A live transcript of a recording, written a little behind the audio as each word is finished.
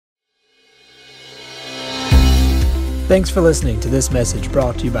Thanks for listening to this message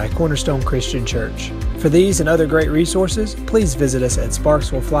brought to you by Cornerstone Christian Church. For these and other great resources, please visit us at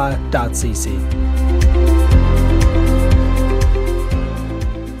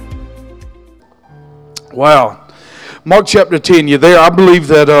sparkswillfly.cc. Wow. Mark chapter 10, you there? I believe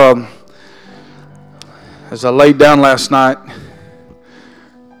that as I laid down last night,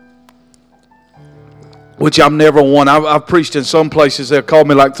 which I'm never one. I've preached in some places. They'll call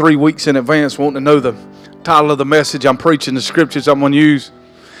me like 3 weeks in advance wanting to know the title of the message I'm preaching, the scriptures I'm going to use.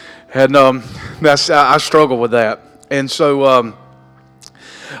 And I struggle with that. And so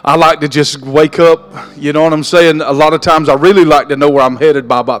I like to just wake up, you know what I'm saying? A lot of times I really like to know where I'm headed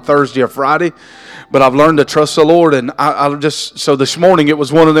by about Thursday or Friday. But I've learned to trust the Lord. And so this morning it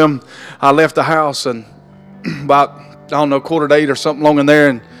was one of them. I left the house and about, 8:15 or something along in there.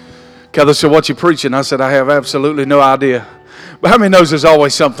 And Kelly said, "What you preaching?" I said, "I have absolutely no idea." But how many knows there's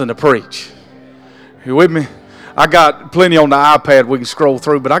always something to preach? You with me? I got plenty on the iPad we can scroll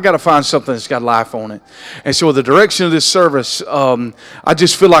through, but I got to find something that's got life on it. And so the direction of this service, I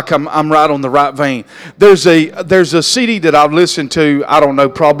just feel like I'm right on the right vein. There's a CD that I've listened to, I don't know,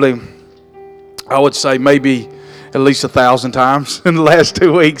 probably, I would say maybe at least 1,000 times in the last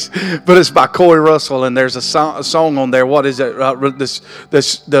 2 weeks. But it's by Corey Russell, and there's a song on there. What is it?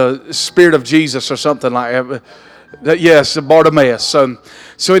 The Spirit of Jesus or something like that. Yes, Bartimaeus.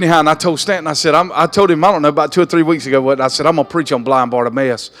 So anyhow, and I told Stanton, I told him, I don't know, about 2 or 3 weeks ago, I said, I'm going to preach on blind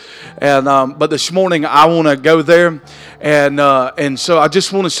Bartimaeus. And but this morning, I want to go there. And so I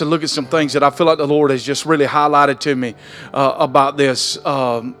just want us to look at some things that I feel like the Lord has just really highlighted to me about this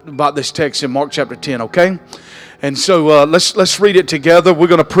text in Mark chapter 10, okay? And so let's read it together. We're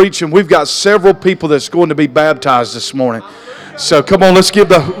going to preach, and we've got several people that's going to be baptized this morning. So come on, let's give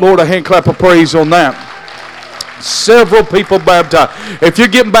the Lord a hand clap of praise on that. Several people baptized. If you're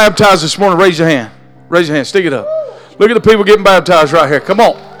getting baptized this morning, raise your hand. Raise your hand. Stick it up. Look at the people getting baptized right here. Come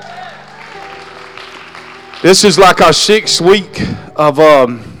on. This is like our 6th week of,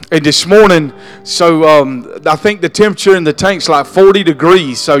 and this morning, so I think the temperature in the tank's like 40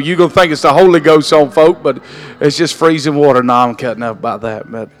 degrees. So you're going to think it's the Holy Ghost on folk, but it's just freezing water. No, I'm cutting up about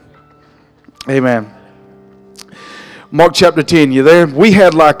that. But amen. Mark chapter 10, you there? We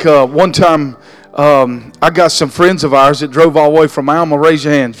had like one time, I got some friends of ours that drove all the way from Alma. Raise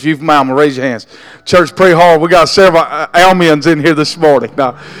your hands. If you're from Alma, raise your hands. Church, pray hard. We got several Almians in here this morning.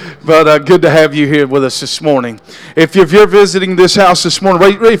 But good to have you here with us this morning. If you're visiting this house this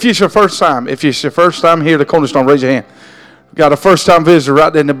morning, if it's your first time, here to Cornerstone, raise your hand. We got a first-time visitor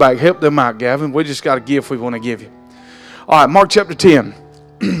right there in the back. Help them out, Gavin. We just got a gift we want to give you. All right, Mark chapter 10.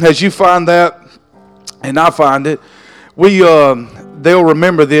 As you find that, and I find it, they'll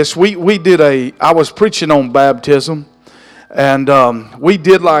remember this. I was preaching on baptism, and we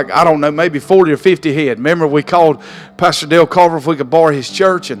did like, I don't know, maybe 40 or 50 head. Remember, we called Pastor Dale Carver if we could borrow his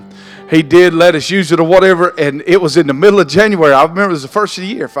church, and he did let us use it or whatever, and it was in the middle of January. I remember it was the first of the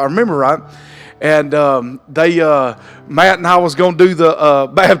year, if I remember right. And Matt and I was going to do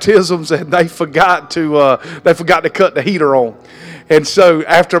the baptisms, and they forgot to cut the heater on. And so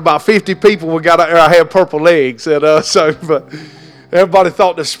after about 50 people, we got out there. I had purple legs, and but everybody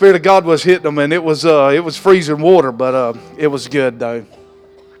thought the Spirit of God was hitting them, and it was freezing water, but it was good though.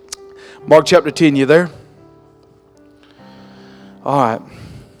 Mark chapter 10, you there? All right.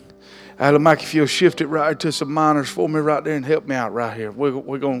 Adam, Mike, if you'll shift it right to some minors for me right there and help me out right here.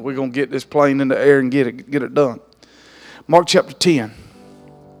 We're gonna get this plane in the air and get it done. Mark chapter 10,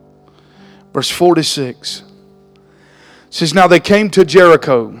 verse 46. It says, now they came to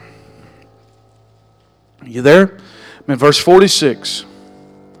Jericho. You there? In verse 46.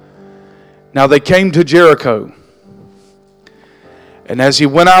 Now they came to Jericho. And as he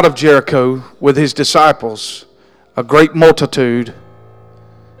went out of Jericho with his disciples, a great multitude,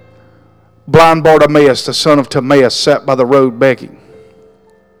 blind Bartimaeus, the son of Timaeus, sat by the road begging.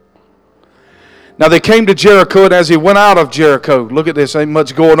 Now they came to Jericho, and as he went out of Jericho, look at this, ain't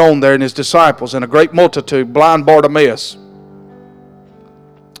much going on there, in his disciples, and a great multitude, blind Bartimaeus,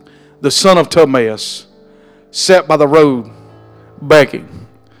 the son of Timaeus, sat by the road begging.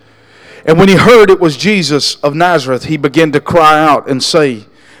 And when he heard it was Jesus of Nazareth, he began to cry out and say,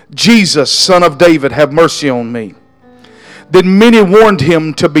 Jesus, son of David, have mercy on me. Then many warned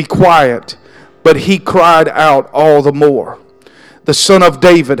him to be quiet, but he cried out all the more, the Son of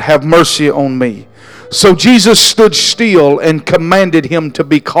David, have mercy on me. So Jesus stood still and commanded him to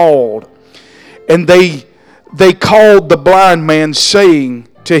be called. And they called the blind man, saying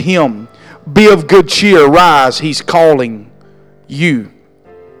to him, be of good cheer, rise, he's calling you.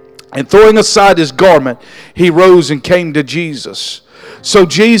 And throwing aside his garment, he rose and came to Jesus. So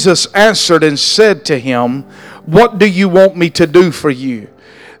Jesus answered and said to him, What do you want me to do for you?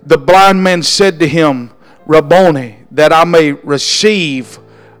 The blind man said to him, Rabboni, that I may receive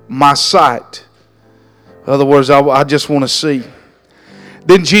my sight. In other words, I just want to see.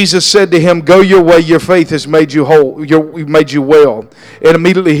 Then Jesus said to him, go your way, your faith has made you whole, made you well. And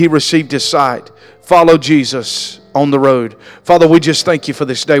immediately he received his sight. Follow Jesus on the road. Father, we just thank you for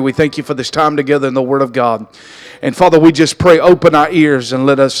this day. We thank you for this time together in the Word of God. And Father, we just pray, open our ears and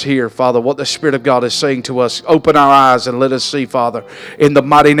let us hear, Father, what the Spirit of God is saying to us. Open our eyes and let us see, Father, in the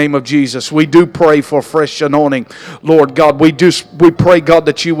mighty name of Jesus. We do pray for fresh anointing, Lord God. We pray, God,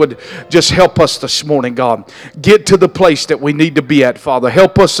 that you would just help us this morning, God. Get to the place that we need to be at, Father.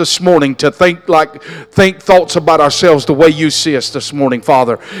 Help us this morning to think thoughts about ourselves the way you see us this morning,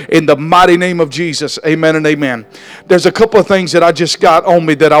 Father. In the mighty name of Jesus, amen and amen. There's a couple of things that I just got on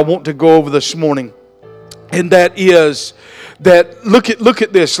me that I want to go over this morning. And that is that, look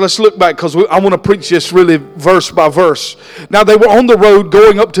at this. Let's look back because I want to preach this really verse by verse. Now they were on the road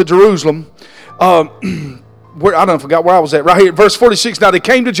going up to Jerusalem. I forgot where I was at. Right here, verse 46. Now they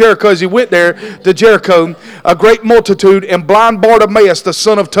came to Jericho. As he went there to Jericho, a great multitude, and blind Bartimaeus, the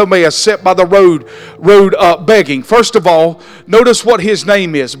son of Timaeus, sat by the road begging. First of all, notice what his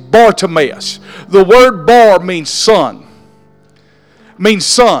name is, Bartimaeus. The word bar means son. Means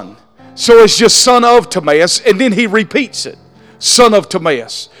son. So it's just son of Timaeus, and then he repeats it, son of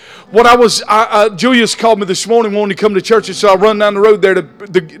Timaeus. Julius called me this morning wanting to come to church, and so I run down the road there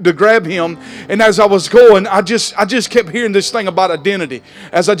to grab him. And as I was going, I just kept hearing this thing about identity.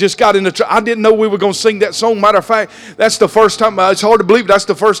 As I just got into, I didn't know we were going to sing that song. Matter of fact, that's the first time. It's hard to believe that's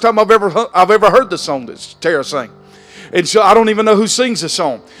the first time I've ever heard the song that Tara sang. And so I don't even know who sings the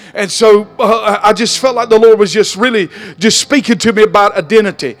song. And so I just felt like the Lord was just really just speaking to me about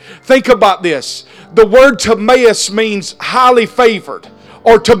identity. Think about this. The word Timaeus means highly favored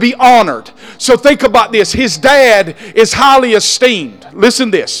or to be honored. So think about this. His dad is highly esteemed.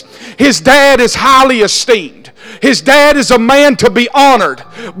 Listen to this. His dad is highly esteemed. His dad is a man to be honored,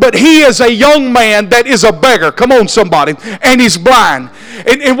 but he is a young man that is a beggar. Come on, somebody. And he's blind.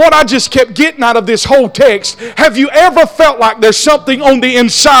 And what I just kept getting out of this whole text, have you ever felt like there's something on the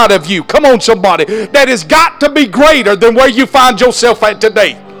inside of you, come on, somebody, that has got to be greater than where you find yourself at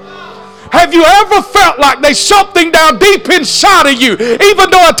today? Have you ever felt like there's something down deep inside of you,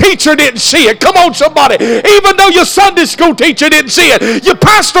 even though a teacher didn't see it? Come on, somebody. Even though your Sunday school teacher didn't see it. Your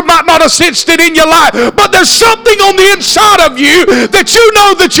pastor might not have sensed it in your life. But there's something on the inside of you that you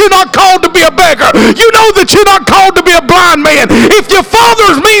know that you're not called to be a beggar. You know that you're not called to be a blind man. If your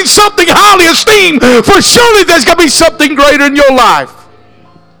father means something highly esteemed, for surely there's going to be something greater in your life.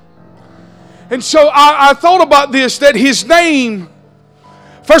 And so I thought about this, that his name,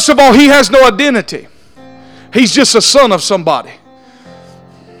 first of all, he has no identity. He's just a son of somebody.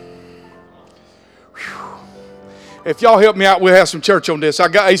 Whew. If y'all help me out, we'll have some church on this.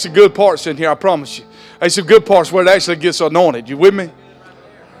 I some good parts in here, I promise you. There's some good parts where it actually gets anointed. You with me?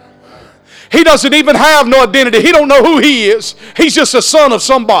 He doesn't even have no identity. He don't know who he is. He's just a son of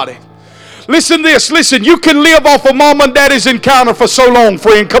somebody. Listen to this. Listen, you can live off of mom and daddy's encounter for so long,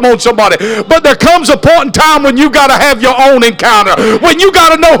 friend. Come on, somebody. But there comes a point in time when you got to have your own encounter. When you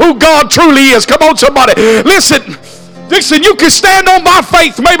got to know who God truly is. Come on, somebody. Listen, you can stand on by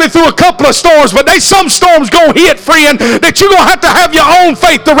faith maybe through a couple of storms, but there's some storms going to hit, friend, that you're going to have your own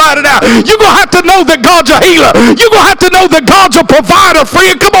faith to ride it out. You're going to have to know that God's a healer. You're going to have to know that God's a provider,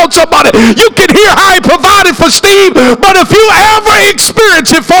 friend. Come on, somebody. You can hear how he provided for Steve, but if you ever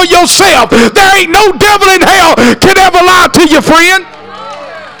experience it for yourself, there ain't no devil in hell can ever lie to you, friend.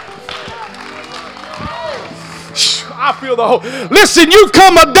 I feel the whole. Listen, you've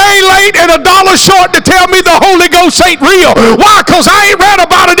come a day late and $1 short to tell me the Holy Ghost ain't real. Why? Because I ain't read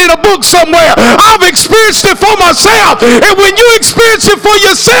about it in a book somewhere. I've experienced it for myself. And when you experience it for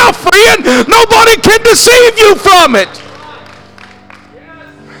yourself, friend, nobody can deceive you from it.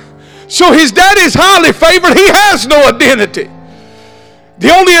 So his daddy is highly favored. He has no identity. The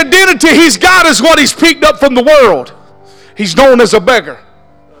only identity he's got is what he's picked up from the world. He's known as a beggar.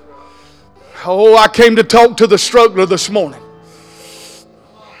 Oh, I came to talk to the struggler this morning.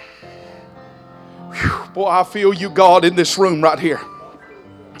 Whew, boy, I feel you, God, in this room right here.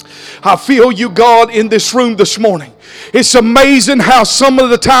 I feel you, God, in this room this morning. It's amazing how some of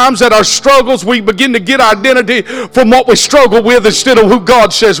the times that our struggles, we begin to get identity from what we struggle with instead of who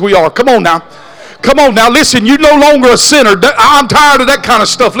God says we are. Come on now. Come on now, listen, you're no longer a sinner. I'm tired of that kind of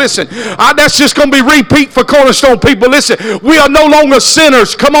stuff. Listen, that's just going to be repeat for Cornerstone people. Listen, we are no longer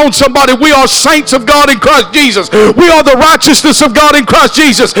sinners. Come on, somebody. We are saints of God in Christ Jesus. We are the righteousness of God in Christ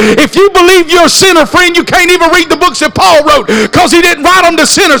Jesus. If you believe you're a sinner, friend, you can't even read the books that Paul wrote, because he didn't write them to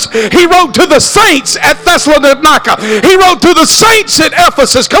sinners. He wrote to the saints at Thessalonica. He wrote to the saints at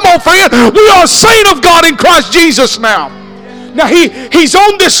Ephesus. Come on, friend. We are a saint of God in Christ Jesus now. Now he's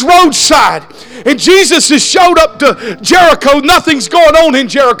on this roadside, and Jesus has showed up to Jericho. Nothing's going on in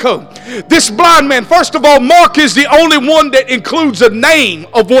Jericho. This blind man, first of all, Mark is the only one that includes a name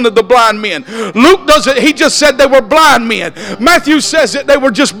of one of the blind men. Luke doesn't. He just said they were blind men. Matthew says that they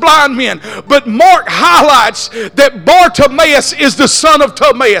were just blind men. But Mark highlights that Bartimaeus is the son of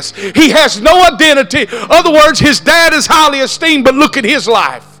Timaeus. He has no identity. In other words, his dad is highly esteemed, but look at his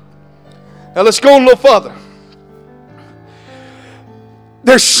life. Now let's go a little further.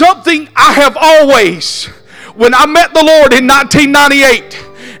 There's something I have always, when I met the Lord in 1998,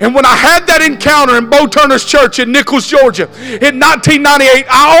 and when I had that encounter in Bo Turner's church in Nichols, Georgia, in 1998,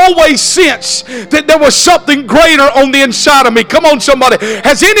 I always sensed that there was something greater on the inside of me. Come on, somebody.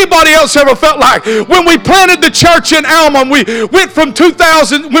 Has anybody else ever felt like when we planted the church in Alma, we went from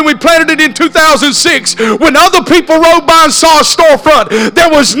 2000, when we planted it in 2006, when other people rode by and saw a storefront, there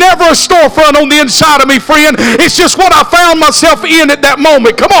was never a storefront on the inside of me, friend. It's just what I found myself in at that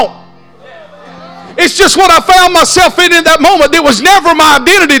moment. Come on. It's just what I found myself in that moment. It was never my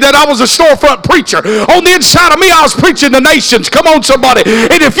identity that I was a storefront preacher. On the inside of me, I was preaching the nations. Come on, somebody.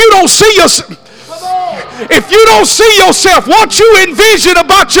 And if you don't see yourself, what you envision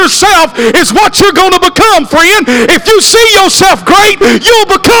about yourself is what you're going to become, friend. If you see yourself great, you'll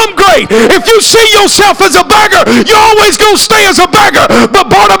become great. If you see yourself as a beggar, you're always going to stay as a beggar.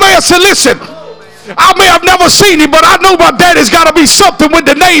 But Bartimaeus said, listen, I may have never seen him, but I know my daddy's got to be something with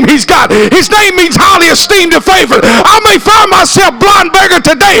the name he's got. His name means highly esteemed and favored. I may find myself blind beggar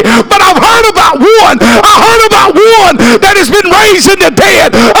today, but I've heard about one. I heard about one that has been raising the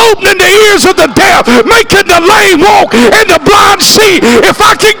dead, opening the ears of the deaf, making the lame walk and the blind see. If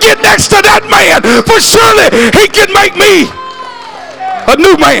I can get next to that man, for surely he can make me a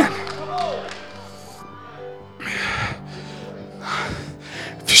new man.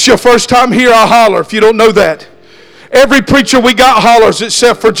 If it's your first time here, I'll holler if you don't know that. Every preacher we got hollers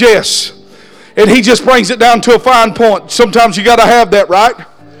except for Jess. And he just brings it down to a fine point. Sometimes you got to have that, right?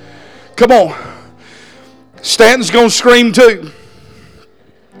 Come on. Stanton's going to scream too.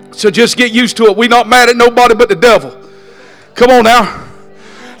 So just get used to it. We're not mad at nobody but the devil. Come on now.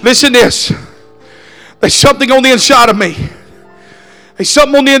 Listen to this. There's something on the inside of me. There's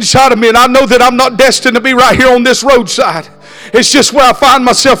something on the inside of me, and I know that I'm not destined to be right here on this roadside. It's just where I find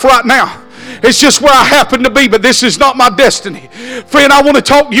myself right now. It's just where I happen to be, but this is not my destiny. Friend, I want to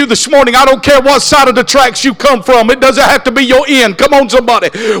talk to you this morning. I don't care what side of the tracks you come from. It doesn't have to be your end. Come on, somebody.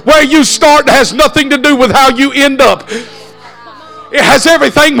 Where you start has nothing to do with how you end up. It has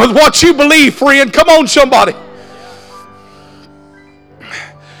everything with what you believe, friend. Come on, somebody.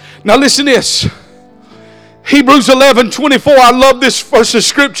 Now listen to this. Hebrews 11:24. I love this verse of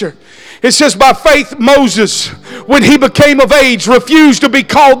scripture. It says, by faith Moses, when he became of age, refused to be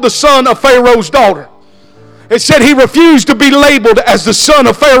called the son of Pharaoh's daughter. It said he refused to be labeled as the son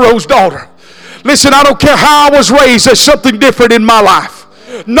of Pharaoh's daughter. Listen, I don't care how I was raised, there's something different in my life.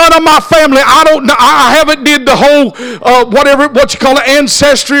 None of my family, I haven't did the whole,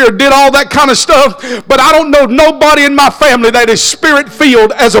 ancestry or did all that kind of stuff, but I don't know nobody in my family that is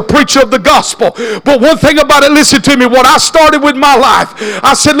spirit-filled as a preacher of the gospel. But one thing about it, listen to me, what I started with my life,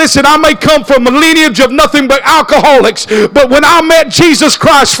 I said, listen, I may come from a lineage of nothing but alcoholics, but when I met Jesus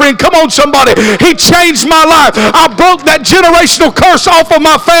Christ, friend, come on somebody, he changed my life. I broke that generational curse off of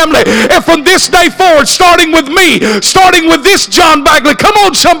my family, and from this day forward, starting with me, starting with this John Bagley, come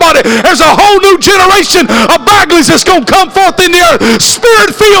on somebody, there's a whole new generation of Bagleys that's going to come forth in the earth,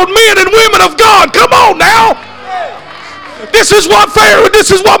 spirit-filled men and women of God. Come on now. This is what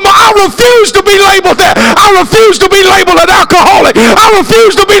I refuse to be labeled that. I refuse to be labeled an alcoholic. I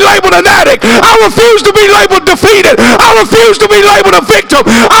refuse to be labeled an addict. I refuse to be labeled defeated. I refuse to be labeled a victim.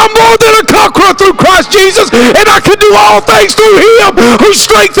 I'm more than a conqueror through Christ Jesus, and I can do all things through him who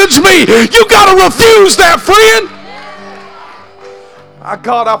strengthens me. You got to refuse that, friend.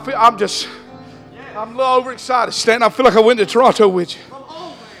 God, I'm a little overexcited, Stanton. I feel like I went to Toronto with you.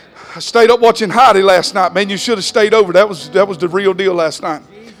 I stayed up watching Heidi last night. Man, you should have stayed over. That was the real deal last night.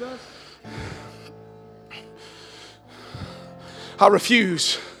 I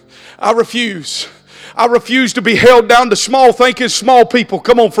refuse to be held down to small thinking, small people.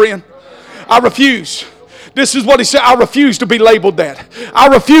 Come on, friend. I refuse. This is what he said. I refuse to be labeled that. I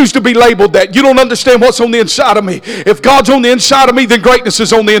refuse to be labeled that. You don't understand what's on the inside of me. If God's on the inside of me, then greatness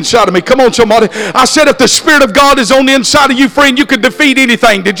is on the inside of me. Come on, somebody. I said if the Spirit of God is on the inside of you, friend, you can defeat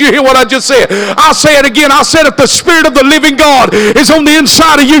anything. Did you hear what I just said? I'll say it again. I said if the Spirit of the living God is on the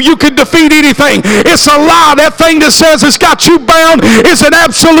inside of you, you can defeat anything. It's a lie. That thing that says it's got you bound is an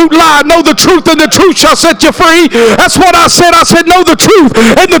absolute lie. Know the truth, and the truth shall set you free. That's what I said. I said know the truth,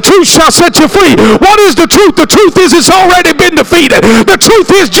 and the truth shall set you free. What is the truth? The truth is it's already been defeated. The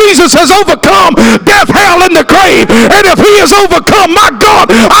truth is Jesus has overcome death, hell, and the grave. And if he has overcome, my God,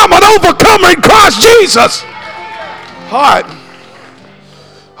 I'm an overcomer in Christ Jesus. All right.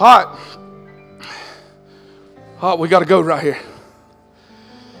 All right, we got to go right here.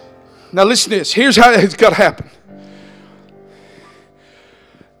 Now listen to this. Here's how it's got to happen.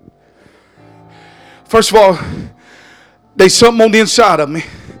 First of all, there's something on the inside of me.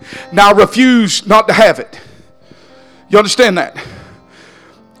 Now I refuse not to have it. You understand that?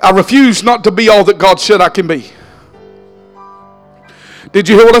 I refuse not to be all that God said I can be. Did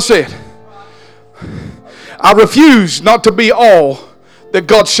you hear what I said? I refuse not to be all that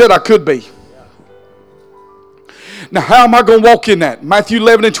God said I could be. Now how am I going to walk in that? Matthew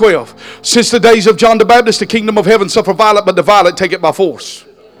 11 and 12. Since the days of John the Baptist, the kingdom of heaven suffer violence, but the violent take it by force.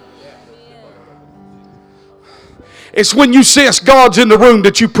 It's when you sense God's in the room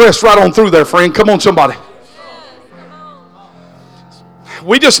that you press right on through there, friend. Come on, somebody.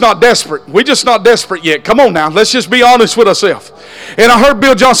 We're just not desperate. We're just not desperate yet. Come on now. Let's just be honest with ourselves. And I heard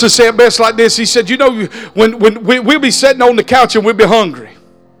Bill Johnson say it best like this. He said, you know, when we'll be sitting on the couch and we'll be hungry.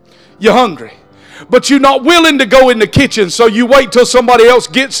 You're hungry. But you're not willing to go in the kitchen, so you wait till somebody else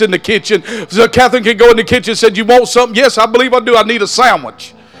gets in the kitchen. So Catherine can go in the kitchen and said, you want something? Yes, I believe I do. I need a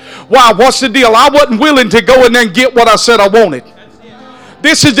sandwich. Why? What's the deal? I wasn't willing to go in there and get what I said I wanted.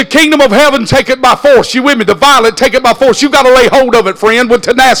 This is the kingdom of heaven. Take it by force. You with me? The violent take it by force. You got to lay hold of it, friend, with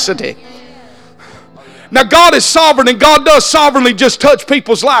tenacity. Now God is sovereign, and God does sovereignly just touch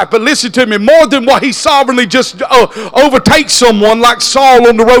people's life. But listen to me, more than what he sovereignly just overtakes someone like Saul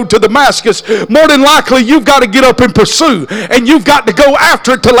on the road to Damascus, more than likely you've got to get up and pursue, and you've got to go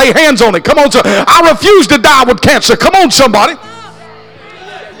after it to lay hands on it. Come on, sir. I refuse to die with cancer. Come on, somebody.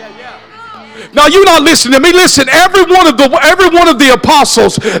 Now you're not listening to me. Listen, every one of the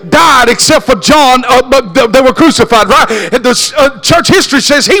apostles died except for John, but they were crucified, right? And the church history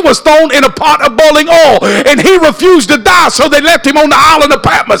says he was thrown in a pot of boiling oil, and he refused to die, so they left him on the island of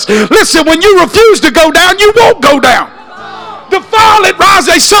Patmos. Listen, when you refuse to go down, you won't go down. The violent rise.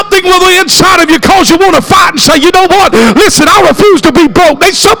 There's something on the inside of you cause you want to fight and say, you know what? Listen, I refuse to be broke.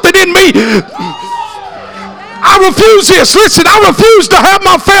 There's something in me. I refuse this. Listen, I refuse to have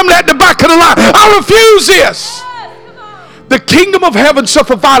my family at the back of the line. I refuse this. The kingdom of heaven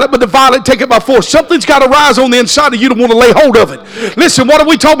suffer violent, but the violent take it by force. Something's got to rise on the inside of you to want to lay hold of it. Listen, what are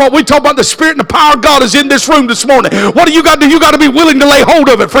we talking about? We talk about the Spirit and the power of God is in this room this morning. What do you got to do? You got to be willing to lay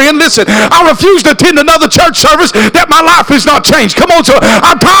hold of it, friend. Listen, I refuse to attend another church service that my life has not changed. Come on, sir.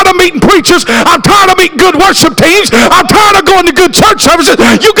 I'm tired of meeting preachers. I'm tired of meeting good worship teams. I'm tired of going to good church services.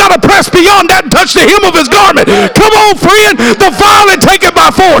 You got to press beyond that and touch the hem of his garment. Come on, friend. The violent take it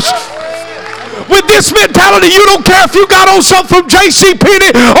by force. With this mentality, you don't care if you got on something from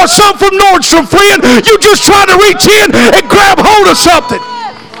JCPenney or something from Nordstrom, friend. You just trying to reach in and grab hold of something.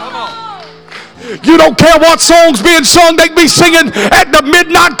 You don't care what songs being sung. They be singing at the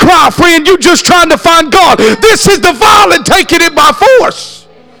midnight cry, friend. You just trying to find God. This is the violent taking it by force.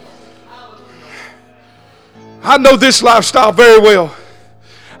 I know this lifestyle very well.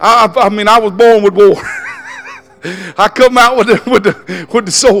 I mean, I was born with war. I come out with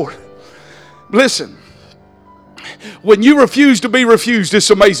the sword. Listen, when you refuse to be refused, it's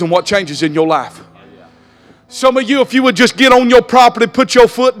amazing what changes in your life. Some of you, if you would just get on your property, put your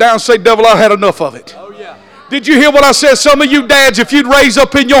foot down, say, devil, I had enough of it. Did you hear what I said? Some of you dads, if you'd raise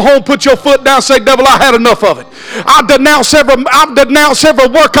up in your home, put your foot down, say, devil, I had enough of it. I denounce every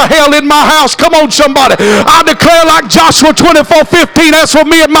work of hell in my house. Come on, somebody. I declare like Joshua 24:15, as for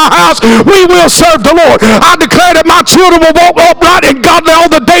me and my house, we will serve the Lord. I declare that my children will walk upright and godly all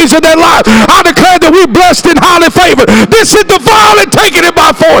the days of their life. I declare that we're blessed and highly favored. This is the violent taking it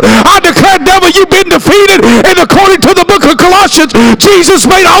by force. I declare, devil, you've been defeated. And according to the book of Colossians, Jesus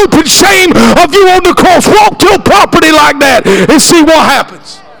made an open shame of you on the cross. Walk your property like that and see what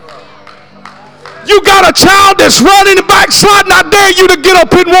happens. You got a child that's running and backsliding, I dare you to get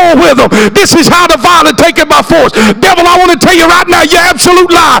up in war with them. This is how the violent take it by force. Devil, I want to tell you right now, you're absolute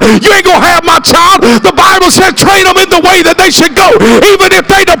lie. You ain't going to have my child. The Bible says train them in the way that they should go. Even if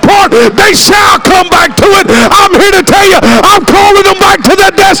they depart, they shall come back to it. I'm here to tell you, I'm calling them back to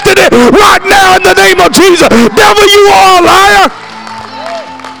their destiny right now in the name of Jesus. Devil, you are a liar.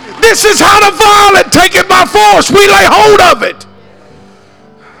 This is how the violent take it by force. We lay hold of it.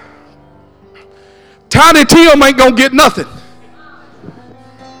 Tiny Tim ain't going to get nothing.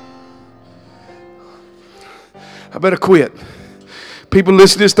 I better quit. People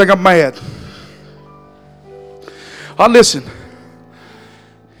listen to this think I'm mad. Listen.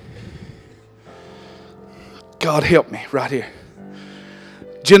 God help me right here.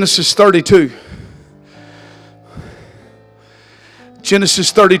 Genesis 32.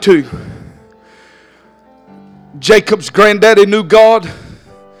 Genesis 32. Jacob's granddaddy knew God.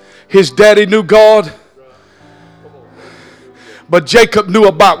 His daddy knew God. But Jacob knew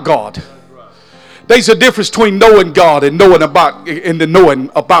about God. There's a difference between knowing God and knowing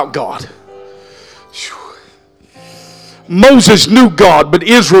about God. Moses knew God, but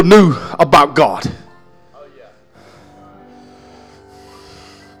Israel knew about God.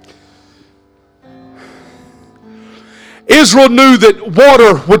 Israel knew that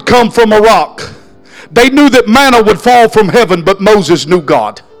water would come from a rock. They knew that manna would fall from heaven, but Moses knew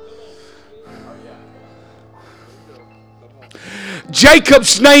God.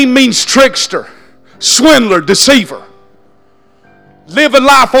 Jacob's name means trickster, swindler, deceiver. Living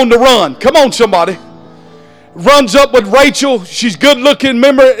life on the run. Come on, somebody. Runs up with Rachel. She's good looking.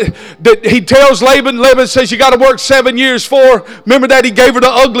 Remember that he tells Laban. Laban says you got to work 7 years for her. Remember that he gave her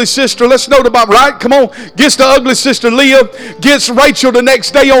the ugly sister. Let's note about right. Come on. Gets the ugly sister Leah. Gets Rachel the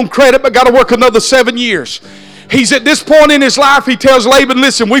next day on credit, but got to work another 7 years. He's at this point in his life, he tells Laban,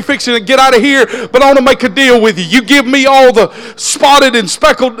 listen, we fixing to get out of here, but I want to make a deal with you. You give me all the spotted and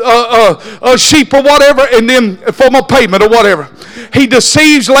speckled sheep or whatever, and then for my payment or whatever. He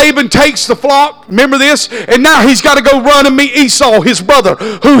deceives Laban, takes the flock. Remember this? And now he's got to go run and meet Esau, his brother,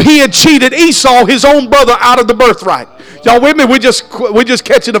 who he had cheated Esau, his own brother, out of the birthright. Y'all with me? We're just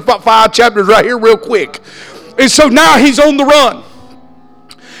catching the 5 chapters right here real quick. And so now he's on the run.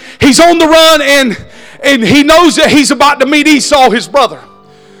 He's on the run, and he knows that he's about to meet Esau, his brother.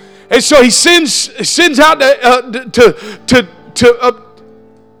 And so he sends out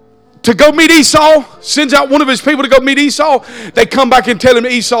to go meet Esau. Sends out one of his people to go meet Esau. They come back and tell him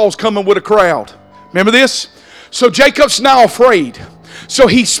Esau's coming with a crowd. Remember this? So Jacob's now afraid. So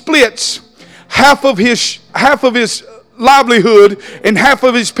he splits half of his livelihood and half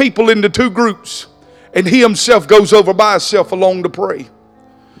of his people into 2 groups. And he himself goes over by himself along to pray.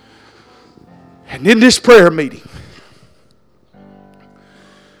 And in this prayer meeting,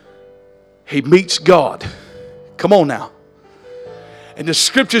 he meets God. Come on now. And the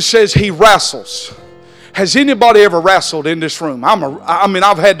scripture says he wrestles. Has anybody ever wrestled in this room?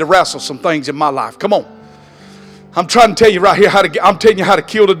 I've had to wrestle some things in my life. Come on. I'm trying to tell you right here I'm telling you how to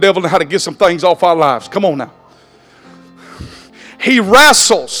kill the devil and how to get some things off our lives. Come on now. He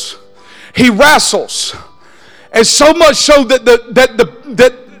wrestles. He wrestles. And so much so that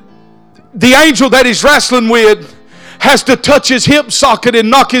the angel that he's wrestling with has to touch his hip socket and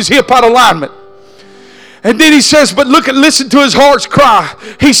knock his hip out of alignment. And then he says, but listen to his heart's cry.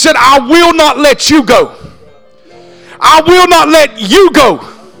 He said, I will not let you go. I will not let you go.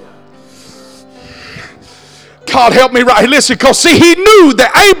 God help me right. Listen, because see, he knew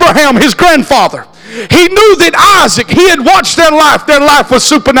that Abraham, his grandfather, he knew that Isaac, he had watched their life. Their life was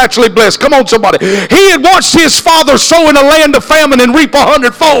supernaturally blessed. Come on, somebody. He had watched his father sow in a land of famine and reap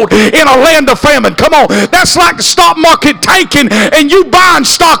 100-fold in a land of famine. Come on. That's like the stock market tanking and you buying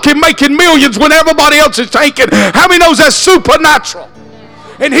stock and making millions when everybody else is tanking. How many knows that's supernatural?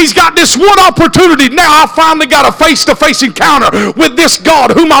 And he's got this one opportunity. Now I finally got a face-to-face encounter with this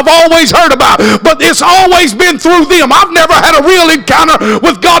God whom I've always heard about. But it's always been through them. I've never had a real encounter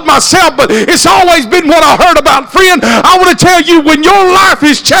with God myself, but it's always been what I heard about. Friend, I want to tell you, when your life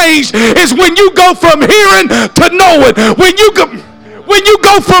is changed is when you go from hearing to knowing. When you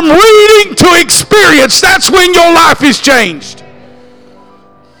go from reading to experience, that's when your life is changed.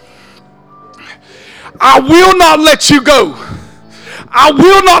 I will not let you go. I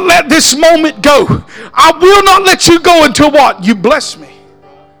will not let this moment go. I will not let you go until what? You bless me.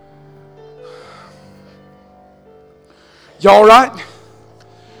 Y'all all right?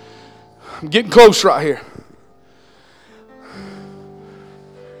 I'm getting close right here.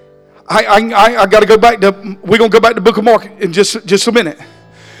 I got to go back to, we're going to go back to the book of Mark in just a minute.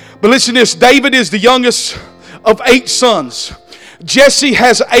 But listen to this. David is the youngest of 8 sons. Jesse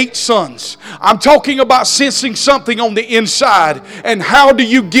has 8 sons. I'm talking about sensing something on the inside. And how do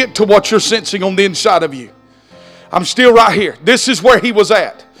you get to what you're sensing on the inside of you? I'm still right here. This is where he was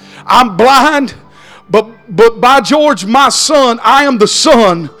at. I'm blind, but by George, my son, I am the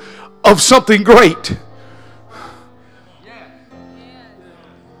son of something great.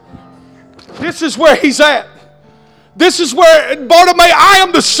 This is where he's at. This is where, Bartimaeus, I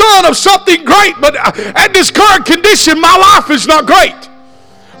am the son of something great, but at this current condition, my life is not great.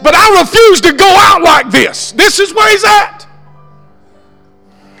 But I refuse to go out like this. This is where he's at.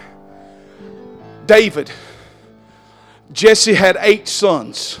 David. Jesse had 8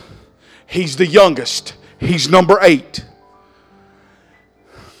 sons. He's the youngest. He's number 8.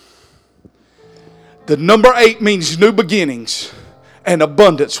 The number 8 means new beginnings and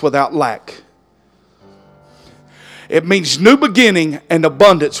abundance without lack. It means new beginning and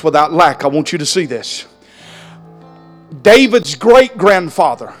abundance without lack. I want you to see this. David's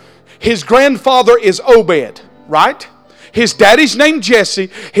great-grandfather. His grandfather is Obed, right? His daddy's named Jesse.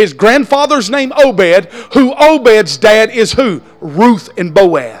 His grandfather's named Obed. Who Obed's dad is who? Ruth and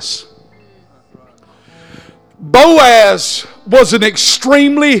Boaz. Boaz was an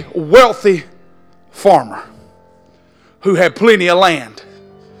extremely wealthy farmer who had plenty of land.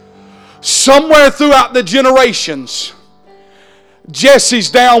 Somewhere throughout the generations, Jesse's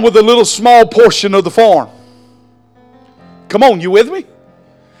down with a little small portion of the farm. Come on, you with me?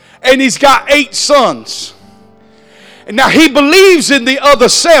 And he's got 8 sons. And now he believes in the other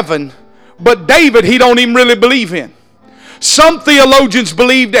 7, but David he don't even really believe in. Some theologians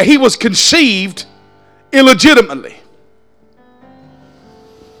believe that he was conceived illegitimately.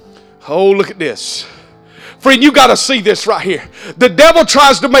 Oh, look at this. Friend, you got to see this right here. The devil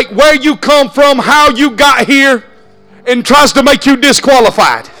tries to make where you come from, how you got here, and tries to make you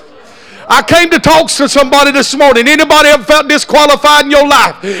disqualified. I came to talk to somebody this morning. Anybody ever felt disqualified in your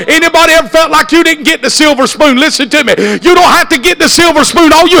life? Anybody ever felt like you didn't get the silver spoon? Listen to me. You don't have to get the silver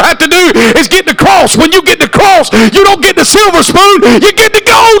spoon. All you have to do is get the cross. When you get the cross, you don't get the silver spoon. You get the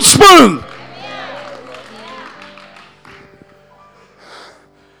gold spoon.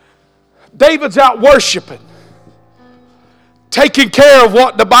 David's out worshiping, taking care of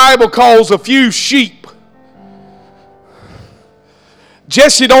what the Bible calls a few sheep.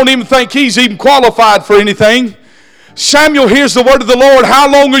 Jesse don't even think he's even qualified for anything. Samuel hears the word of the Lord.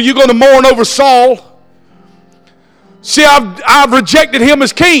 How long are you going to mourn over Saul? See, I've rejected him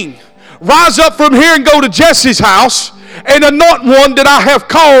as king. Rise up from here and go to Jesse's house and anoint one that I have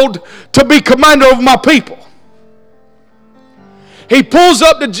called to be commander over my people. He pulls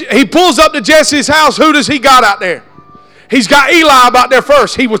up to Jesse's house. Who does he got out there? He's got Eliab out there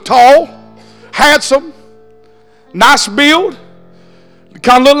first. He was tall, handsome, nice build.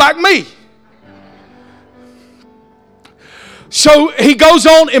 Kind of looked like me. So he goes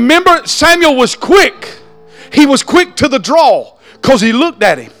on, and remember, Samuel was quick. He was quick to the draw because he looked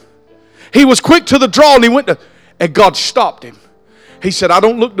at him. He was quick to the draw, and he went to, and God stopped him. He said, I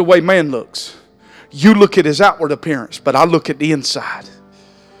don't look the way man looks. You look at his outward appearance, but I look at the inside.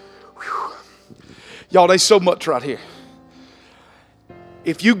 Whew. Y'all, there's so much right here.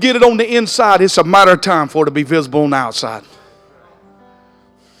 If you get it on the inside, it's a matter of time for it to be visible on the outside.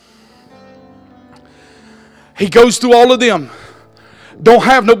 He goes through all of them. Don't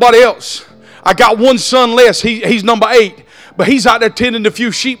have nobody else. I got one son less. He's number 8. But he's out there tending the few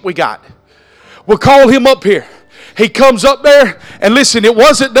sheep we got. We'll call him up here. He comes up there, and listen, it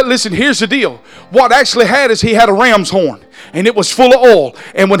wasn't that, listen, here's the deal. What actually had is he had a ram's horn, and it was full of oil.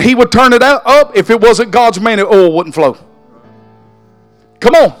 And when he would turn it up, if it wasn't God's man, the oil wouldn't flow.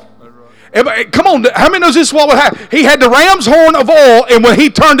 Come on. Come on, how many knows this is what would happen? He had the ram's horn of oil, and when he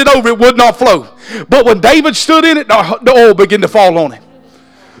turned it over, it would not flow. But when David stood in it, the oil began to fall on him.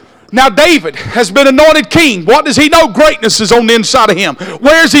 Now David has been anointed king. What does he know? Greatness is on the inside of him.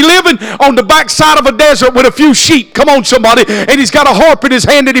 Where is he living? On the backside of a desert with a few sheep. Come on, somebody. And he's got a harp in his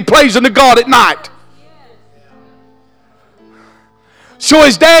hand that he plays unto God at night. So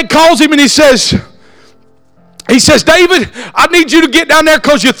his dad calls him and he says, David, I need you to get down there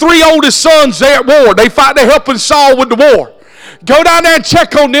because your 3 oldest sons, they're at war. They're helping Saul with the war. Go down there and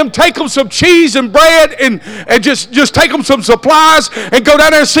check on them. Take them some cheese and bread and just take them some supplies and go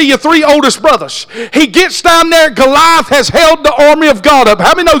down there and see your 3 oldest brothers. He gets down there. Goliath has held the army of God up.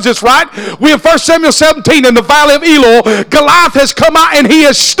 How many knows this, right? We in 1 Samuel 17 in the valley of Elah. Goliath has come out and he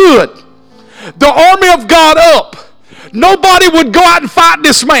has stood the army of God up. Nobody would go out and fight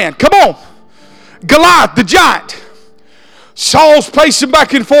this man. Come on. Goliath, the giant. Saul's pacing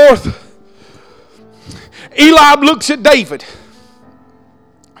back and forth. Eliab looks at David.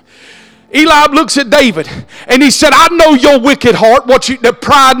 Eliab looks at David and he said, I know your wicked heart, the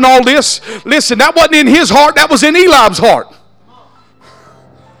pride and all this. Listen, that wasn't in his heart, that was in Eliab's heart.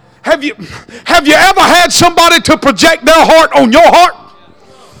 Have you ever had somebody to project their heart on your heart?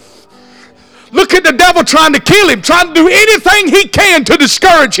 Look at the devil trying to kill him, trying to do anything he can to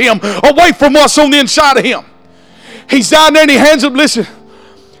discourage him away from us on the inside of him. He's down there and he hands up, listen,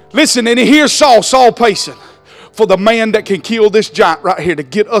 and he hears Saul pacing. For the man that can kill this giant right here, to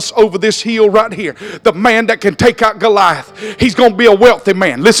get us over this hill right here, the man that can take out Goliath, he's going to be a wealthy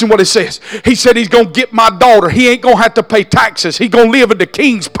man. Listen what it says. He said he's going to get my daughter. He ain't going to have to pay taxes. He's going to live in the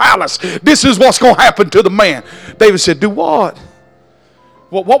king's palace. This is what's going to happen to the man. David said, do what?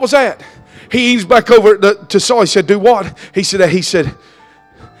 What was that? He eases back over to Saul. He said, do what? He said,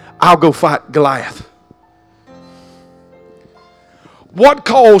 I'll go fight Goliath. What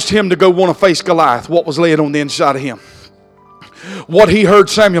caused him to go want to face Goliath? What was laying on the inside of him? What he heard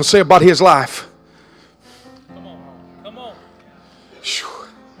Samuel say about his life. Come on.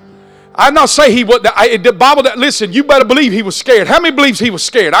 I'm not saying he was. The Bible, listen, you better believe he was scared. How many believes he was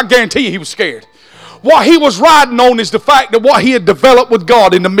scared? I guarantee you he was scared. What he was riding on is the fact that what he had developed with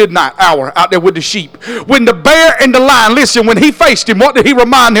God in the midnight hour out there with the sheep. When the bear and the lion, listen, when he faced him, what did he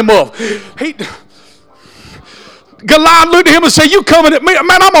remind him of? Goliath looked at him and said, you coming at me?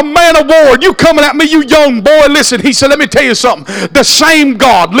 Man, I'm a man of war. You coming at me, you young boy? Listen, he said, let me tell you something. The same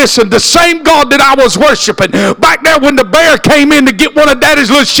God that I was worshiping back there when the bear came in to get one of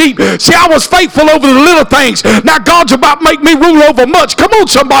daddy's little sheep. See, I was faithful over the little things. Now God's about to make me rule over much. Come on,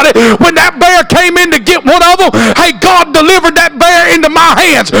 somebody. When that bear came in to get one of them, hey, God delivered that bear into my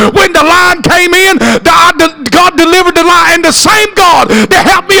hands. When the lion came in, God delivered the lion. And the same God that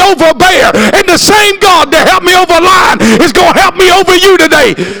helped me over a bear and the same God that helped me over a lion is going to help me over you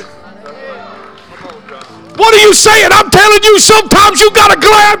today. What are you saying? I'm telling you, sometimes you got to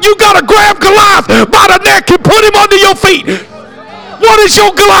grab Goliath by the neck and put him under your feet. What is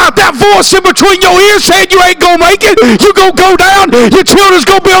your Goliath? That voice in between your ears saying you ain't going to make it. You going to go down. Your children's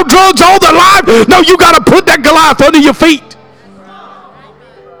going to be on drugs all their life. No, you got to put that Goliath under your feet.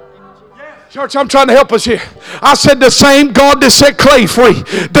 Church, I'm trying to help us here. I said the same God that set Clay free,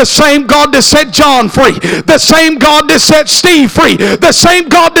 the same God that set John free, the same God that set Steve free, the same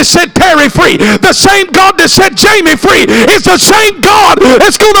God that set Terry free, the same God that set Jamie free is the same God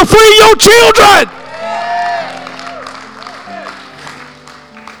that's going to free your children.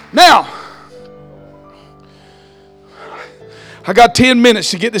 Now, I got 10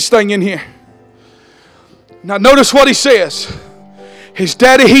 minutes to get this thing in here. Now notice what he says. His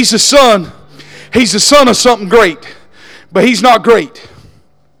daddy, he's the son. He's the son of something great, but he's not great.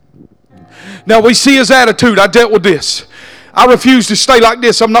 Now we see his attitude. I dealt with this. I refuse to stay like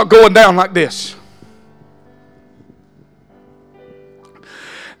this. I'm not going down like this.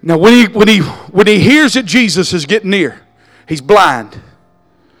 Now when he hears that Jesus is getting near, he's blind.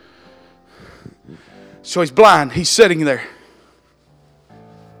 So he's blind. He's sitting there.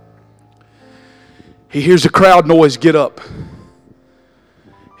 He hears the crowd noise get up.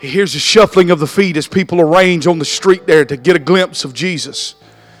 He hears the shuffling of the feet as people arrange on the street there to get a glimpse of Jesus.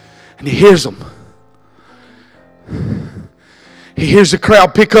 And he hears them. He hears the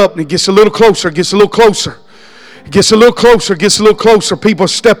crowd pick up and he gets a little closer, gets a little closer. Gets a little closer, gets a little closer. People are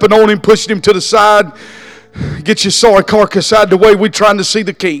stepping on him, pushing him to the side. Get your sorry carcass out of the way. We're trying to see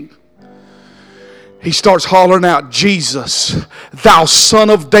the king. He starts hollering out, Jesus, thou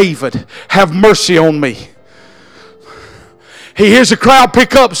son of David, have mercy on me. He hears the crowd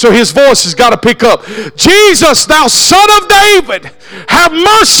pick up, so his voice has got to pick up. Jesus, thou son of David, have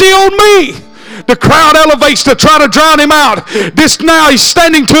mercy on me. The crowd elevates to try to drown him out. Now he's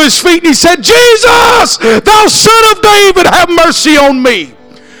standing to his feet and he said, Jesus, thou son of David, have mercy on me.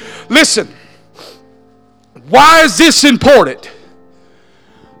 Listen, why is this important?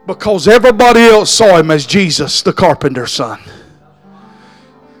 Because everybody else saw him as Jesus, the carpenter's son.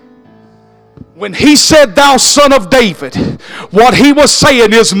 When he said, thou son of David, what he was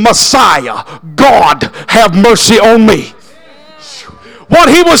saying is, Messiah, God, have mercy on me. What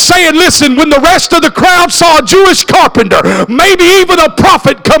he was saying, listen, when the rest of the crowd saw a Jewish carpenter, maybe even a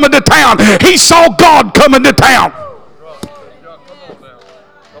prophet coming to town, he saw God coming to town.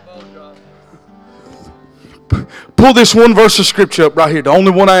 Pull this one verse of scripture up right here. The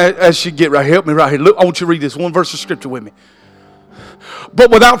only one I ask you to get right here. Help me right here. Look, I want you to read this one verse of scripture with me. But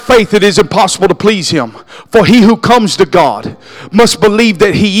without faith it is impossible to please him. For he who comes to God must believe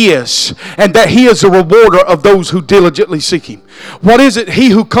that he is, and that he is a rewarder of those who diligently seek him. What is it? He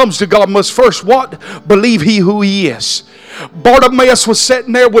who comes to God must first what? Believe he who he is. Bartimaeus was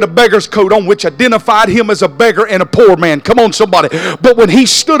sitting there with a beggar's coat on, which identified him as a beggar and a poor man. Come on, somebody. But when he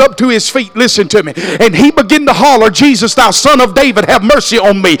stood up to his feet, listen to me, and he began to holler, Jesus, thou son of David, have mercy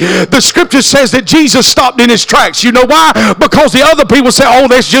on me. The scripture says that Jesus stopped in his tracks. You know why? Because the other people say, oh,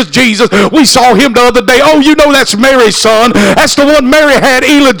 that's just Jesus. We saw him the other day. Oh, you know that's Mary's son. That's the one Mary had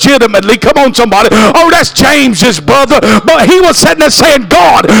illegitimately. Come on, somebody. Oh, that's James's brother. But he was sitting there saying,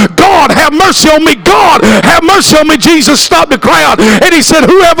 God, have mercy on me. God, have mercy on me. Jesus stopped the crowd and he said,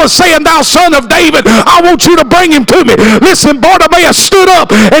 whoever's saying thou son of David, I want you to bring him to me. Listen, Bartimaeus stood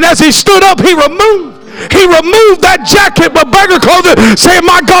up, and as he stood up, he removed that jacket with beggar clothing, saying,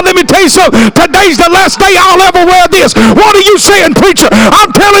 my God, let me tell you something. Today's the last day I'll ever wear this. What are you saying, preacher?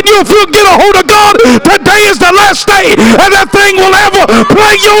 I'm telling you, if you get a hold of God, today is the last day, and that thing will ever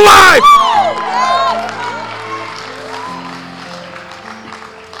plague your life.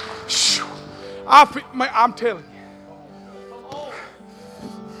 I'm telling you.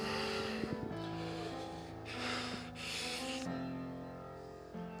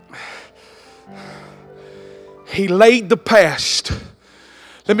 He laid the past.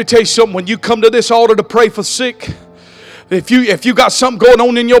 Let me tell you something. When you come to this altar to pray for sick, if you got something going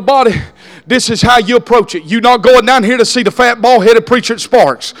on in your body, this is how you approach it. You're not going down here to see the fat, bald-headed preacher at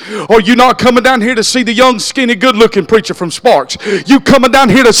Sparks. Or you're not coming down here to see the young, skinny, good-looking preacher from Sparks. You coming down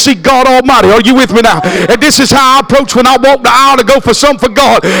here to see God Almighty. Are you with me now? And this is how I approach when I walk the aisle to go for something for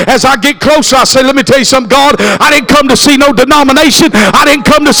God. As I get closer, I say, let me tell you something, God. I didn't come to see no denomination. I didn't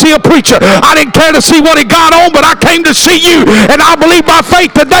come to see a preacher. I didn't care to see what he got on, but I came to see you. And I believe by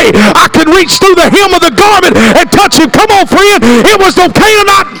faith today, I can reach through the hem of the garment and touch him. Come on, friend. It was the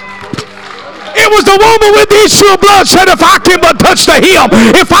Canaanite. It was the woman with the issue of blood said, if I can but touch the hem,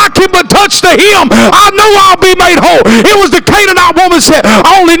 if I can but touch the hem, I know I'll be made whole. It was the Canaanite woman said,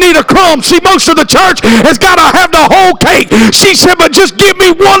 I only need a crumb. See, most of the church has got to have the whole cake. She said, but just give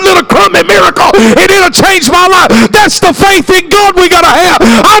me one little crumb and miracle, and it'll change my life. That's the faith in God we got to have.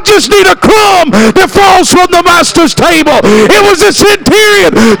 I just need a crumb that falls from the master's table. It was the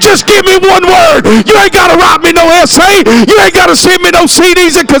centurion. Just give me one word. You ain't got to write me no essay. You ain't got to send me no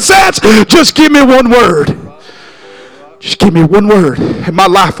CDs and cassettes. Just give me one word. Just give me one word and my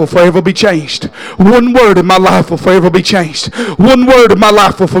life will forever be changed. One word and my life will forever be changed. One word and my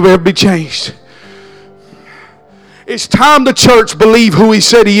life will forever be changed. It's time the church believe who he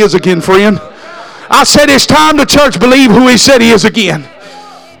said he is again, friend. I said it's time the church believe who he said he is again.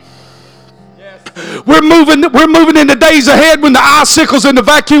 We're moving in the days ahead when the icicles and the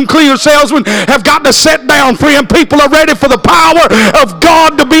vacuum cleaner salesmen have got to sit down, friend. People are ready for the power of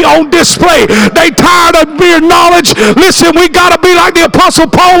God to be on display. They tired of mere knowledge. Listen, we got to be like the Apostle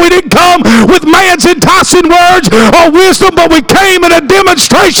Paul. We didn't come with man's enticing words or wisdom, but we came in a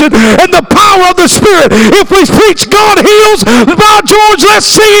demonstration and the power of the Spirit. If we preach God heals, by George, let's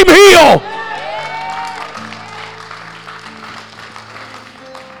see him heal.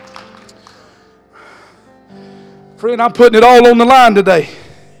 Friend, I'm putting it all on the line today.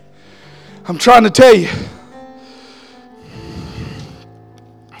 I'm trying to tell you.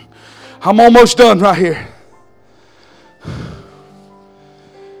 I'm almost done right here.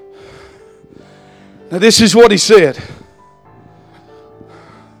 Now this is what he said.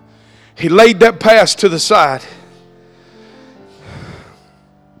 He laid that past to the side.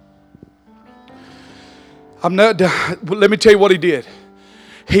 Let me tell you what he did.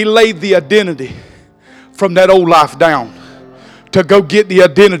 He laid the identity from that old life down to go get the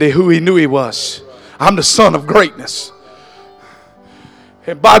identity who he knew he was. I'm the son of greatness.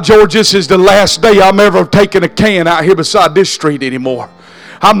 And by George, this is the last day I'm ever taking a can out here beside this street anymore.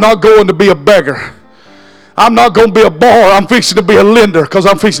 I'm not going to be a beggar. I'm not going to be a borrower. I'm fixing to be a lender because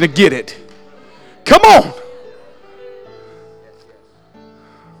I'm fixing to get it. Come on.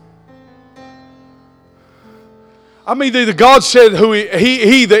 I mean, either God said who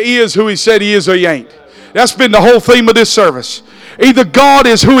he either is who he said he is or he ain't. That's been the whole theme of this service. Either God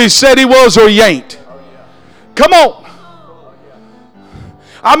is who he said he was or he ain't. Come on.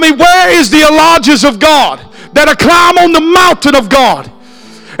 I mean, where is the Elijahs of God that'll climb on the mountain of God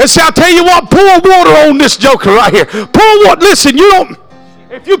and say, I'll tell you what, pour water on this joker right here. Pour water. Listen,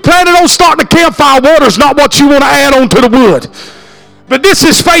 if you planning on starting a campfire, water is not what you want to add on to the wood. But this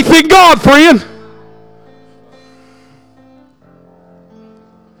is faith in God, friend.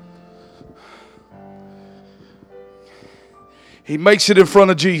 He makes it in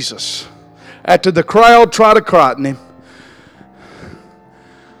front of Jesus. After the crowd tried to frighten him,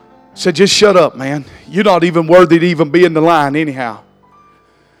 said, just shut up, man. You're not even worthy to even be in the line anyhow.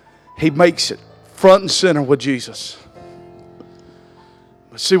 He makes it front and center with Jesus.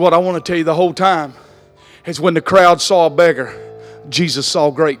 But see what I want to tell you the whole time. is when the crowd saw a beggar, Jesus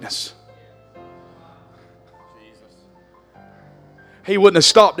saw greatness. He wouldn't have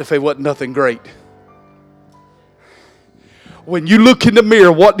stopped if there wasn't nothing great. When you look in the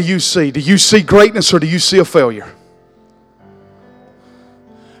mirror, what do you see? Do you see greatness or do you see a failure?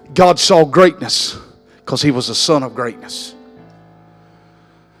 God saw greatness because He was the Son of greatness.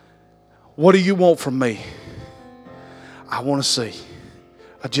 What do you want from me? I want to see.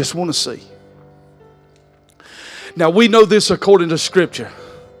 I just want to see. Now we know this according to Scripture,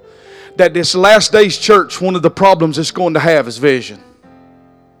 that this last days church, one of the problems it's going to have is vision.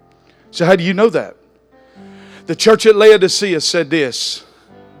 So how do you know that? The church at Laodicea said this: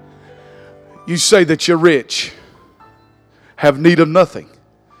 you say that you're rich, have need of nothing,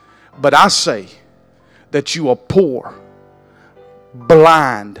 but I say that you are poor,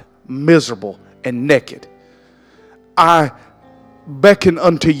 blind, miserable, and naked. I beckon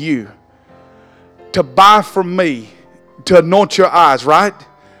unto you to buy from me, to anoint your eyes, right,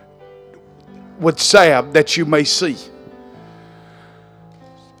 with salve that you may see.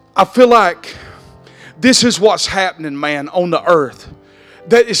 I feel like this is what's happening, man, on the earth.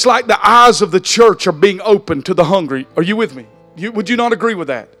 That it's like the eyes of the church are being opened to the hungry. Are you with me? Would you not agree with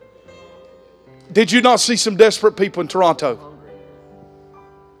that? Did you not see some desperate people in Toronto?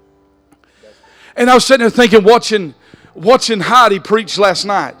 And I was sitting there thinking, watching Heidi preach last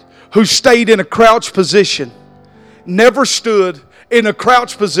night, who stayed in a crouched position, never stood in a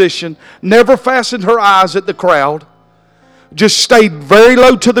crouched position, never fastened her eyes at the crowd, just stayed very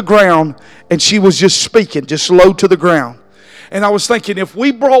low to the ground, and she was just speaking, just low to the ground. And I was thinking, if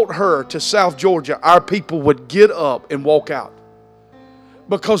we brought her to South Georgia, our people would get up and walk out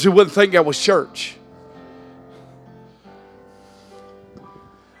because we wouldn't think that was church.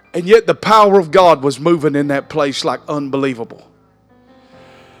 And yet the power of God was moving in that place like unbelievable.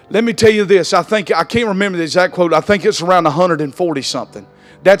 Let me tell you this. I can't remember the exact quote. I think it's around 140 something.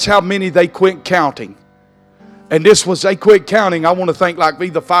 That's how many they quit counting. And they quit counting, I want to think like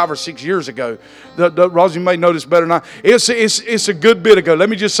either 5 or 6 years ago. Rosie may know this better than I. It's a good bit ago. Let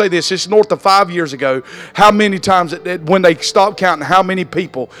me just say this. It's north of 5 years ago. How many times, when they stopped counting, how many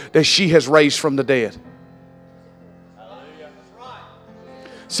people that she has raised from the dead.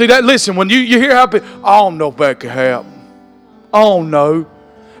 See that? Listen, when you hear how people, I don't know if that could happen. Oh no.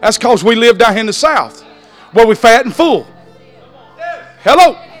 That's because we live down here in the South, where we're fat and full.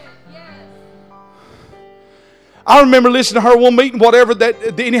 Hello. I remember listening to her one meeting,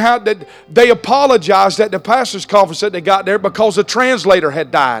 that they apologized at the pastor's conference that they got there because the translator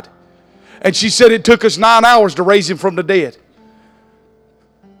had died. And she said it took us 9 hours to raise him from the dead.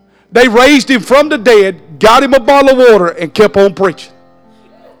 They raised him from the dead, got him a bottle of water, and kept on preaching.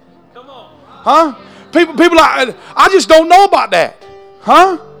 Come on. Huh? People like, I just don't know about that.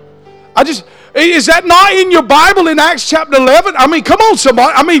 Huh? Is that not in your Bible in Acts chapter 11? I mean, come on,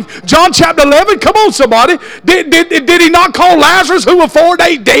 somebody. I mean, John chapter 11. Come on, somebody. Did he not call Lazarus, who was 4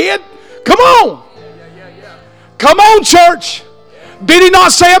 days dead? Come on. Come on, church. Did he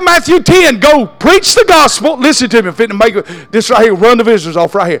not say in Matthew 10, go preach the gospel? Listen to me. I'm fitting to make this right here. Run the visitors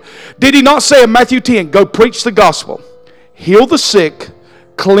off right here. Did he not say in Matthew 10, go preach the gospel, heal the sick,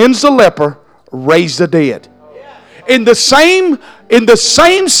 cleanse the leper, raise the dead? In the same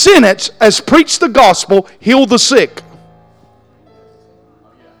sentence as preach the gospel, heal the sick,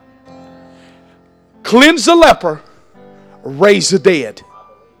 cleanse the leper, raise the dead.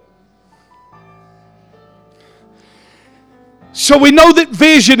 So we know that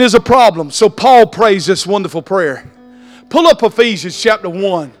vision is a problem. So Paul prays this wonderful prayer. Pull up Ephesians chapter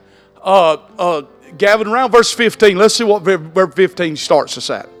 1. Gavin, around verse 15. Let's see what verse 15 starts us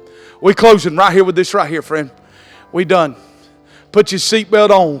at. We're closing right here with this right here, friend. We done. Put your seatbelt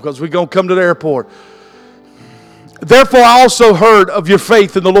on because we're going to come to the airport. Therefore I also heard of your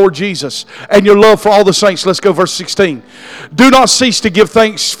faith in the Lord Jesus and your love for all the saints. Let's go verse 16. Do not cease to give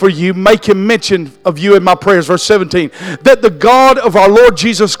thanks for you, making mention of you in my prayers. Verse 17. That the God of our Lord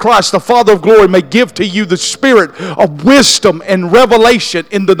Jesus Christ, the Father of glory, may give to you the spirit of wisdom and revelation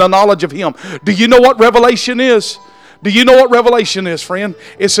in the knowledge of Him. Do you know what revelation is? Do you know what revelation is, friend?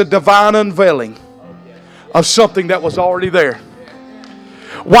 It's a divine unveiling of something that was already there.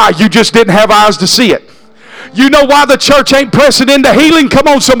 Why? You just didn't have eyes to see it. You know why the church ain't pressing into healing? Come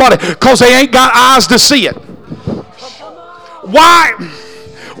on, somebody. Because they ain't got eyes to see it. Why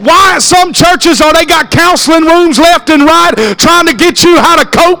at some churches are they got counseling rooms left and right trying to get you how to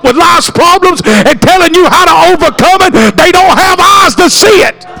cope with life's problems and telling you how to overcome it? They don't have eyes to see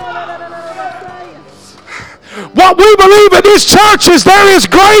it. What we believe in this church is there is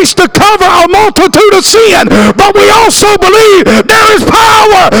grace to cover a multitude of sin, but we also believe there is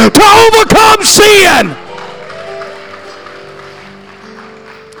power to overcome sin.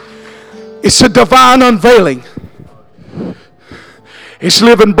 It's a divine unveiling. It's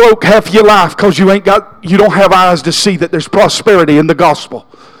living broke half your life because you don't have eyes to see that there's prosperity in the gospel.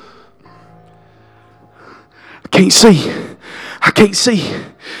 I can't see. I can't see.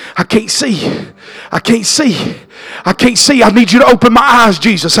 I can't see. I can't see. I can't see. I need you to open my eyes,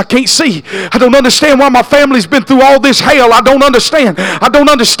 Jesus. I can't see. I don't understand why my family's been through all this hell. I don't understand. I don't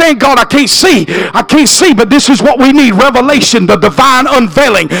understand, God. I can't see. I can't see, but this is what we need. Revelation, the divine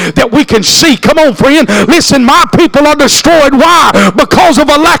unveiling that we can see. Come on, friend. Listen, my people are destroyed. Why? Because of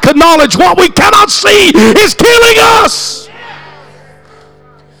a lack of knowledge. What we cannot see is killing us.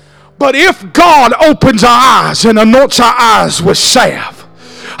 But if God opens our eyes and anoints our eyes with salve,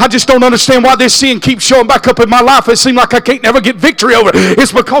 I just don't understand why this sin keeps showing back up in my life. It seems like I can't never get victory over it.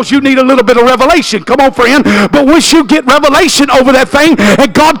 It's because you need a little bit of revelation. Come on, friend. But once you get revelation over that thing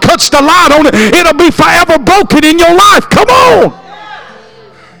and God cuts the light on it, it'll be forever broken in your life. Come on.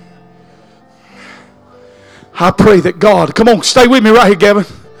 I pray that God, come on, stay with me right here, Gavin.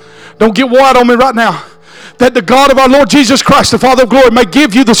 Don't get wild on me right now. That the God of our Lord Jesus Christ, the Father of glory, may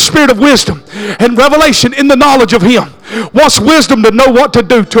give you the spirit of wisdom and revelation in the knowledge of Him. What's wisdom? To know what to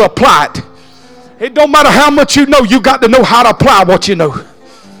do, to apply it. It don't matter how much you know, you got to know how to apply what you know.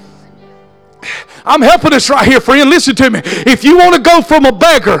 I'm helping us right here, friend. Listen to me. If you want to go from a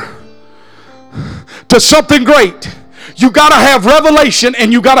beggar to something great, you got to have revelation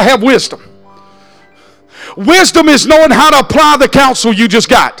and you got to have wisdom. Wisdom is knowing how to apply the counsel you just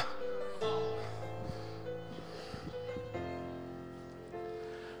got.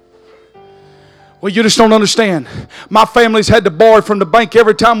 Well, you just don't understand. My family's had to borrow from the bank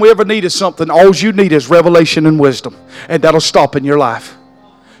every time we ever needed something. All you need is revelation and wisdom, and that'll stop in your life.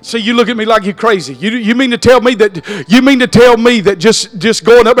 See, you look at me like you're crazy. You mean to tell me that just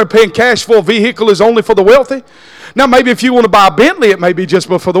going up and paying cash for a vehicle is only for the wealthy? Now, maybe if you want to buy a Bentley, it may be just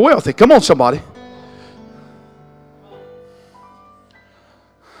for the wealthy. Come on, somebody.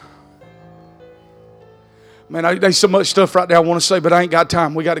 Man, there's so much stuff right there I want to say, but I ain't got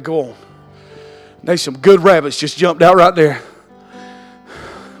time. We got to go on. There's some good rabbits just jumped out right there.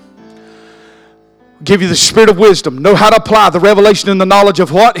 Give you the spirit of wisdom. Know how to apply the revelation and the knowledge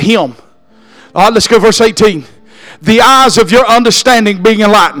of what? Him. All right, let's go verse 18. The eyes of your understanding being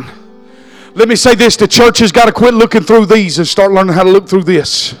enlightened. Let me say this. The church has got to quit looking through these and start learning how to look through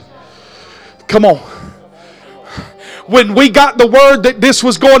this. Come on. When we got the word that this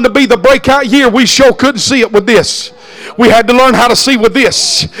was going to be the breakout year, we sure couldn't see it with this. We had to learn how to see with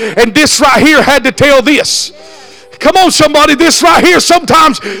this. And this right here had to tell this. Come on, somebody. This right here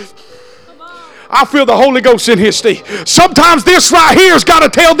sometimes... I feel the Holy Ghost in here, Steve. Sometimes this right here has got to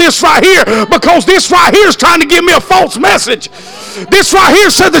tell this right here, because this right here is trying to give me a false message. This right here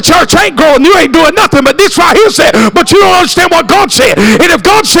said the church ain't growing, you ain't doing nothing. But this right here said, but you don't understand what God said. And if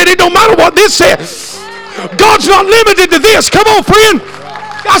God said it, don't matter what this said. God's not limited to this. Come on, friend.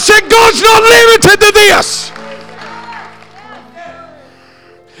 I said God's not limited to this.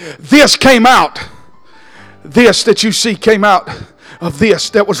 This came out. This that you see came out of this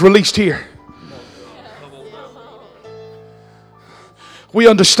that was released here. We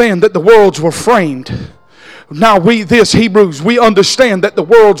understand that the worlds were framed. Now Hebrews, we understand that the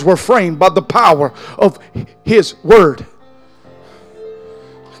worlds were framed by the power of His Word.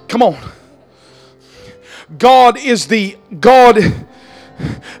 Come on.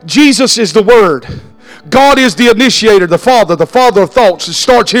 Jesus is the Word. God is the initiator, the Father of thoughts. It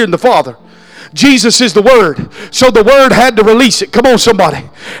starts here in the Father. Jesus is the Word. So the Word had to release it. Come on, somebody.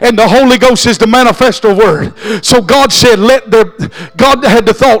 And the Holy Ghost is the manifesto Word. So God said, God had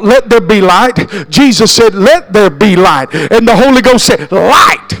the thought, let there be light. Jesus said, let there be light. And the Holy Ghost said,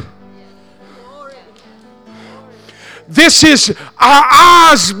 light. This is our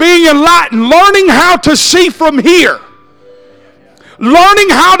eyes being enlightened, learning how to see from here. Learning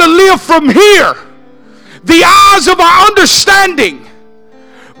how to live from here. The eyes of our understanding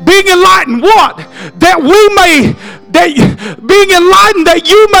being enlightened. What? Being enlightened that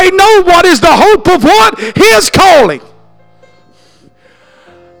you may know what is the hope of what? His calling.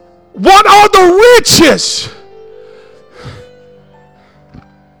 What are the riches?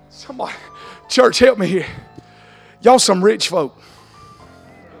 Somebody, church, help me here. Y'all some rich folk.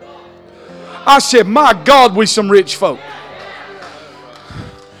 I said, my God, we some rich folk.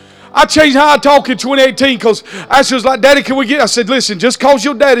 I changed how I talk in 2018 because Ashley was like, Daddy, can we get... I said, listen, just because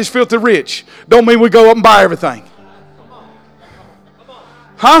your daddy's filthy rich don't mean we go up and buy everything.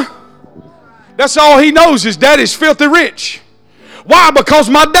 Huh? That's all he knows is daddy's filthy rich. Why? Because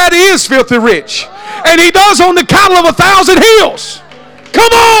my daddy is filthy rich. And he does on the cattle of 1,000 hills.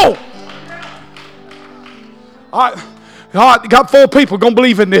 Come on! God, got 4 people going to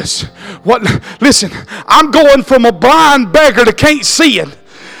believe in this. What? Listen, I'm going from a blind beggar that can't see it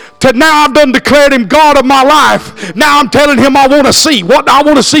to now I've done declared him God of my life. Now I'm telling him I want to see. What I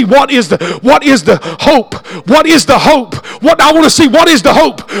want to see, what is the hope? What is the hope? What I want to see, what is the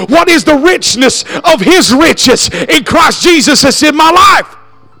hope? What is the richness of his riches in Christ Jesus that's in my life?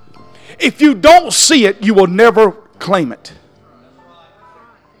 If you don't see it, you will never claim it.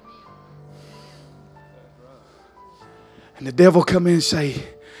 And the devil come in and say,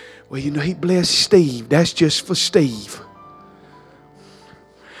 well, you know, he blessed Steve. That's just for Steve.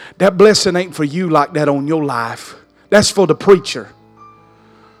 That blessing ain't for you like that on your life. That's for the preacher.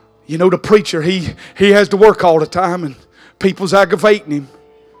 You know, the preacher, he has to work all the time and people's aggravating him.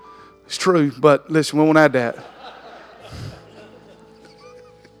 It's true, but listen, we won't add that.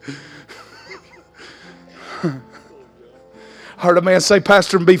 I heard a man say,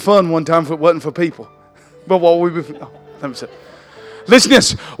 Pastor, and be fun one time if it wasn't for people. But what we be... Oh, let me say. Listen to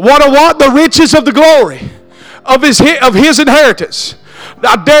this. What are what? The riches of the glory of his inheritance.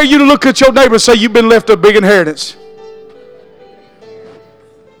 I dare you to look at your neighbor and say, you've been left a big inheritance.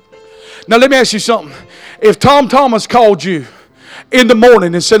 Now let me ask you something. If Tom Thomas called you in the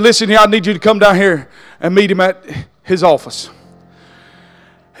morning and said, listen here, I need you to come down here and meet him at his office.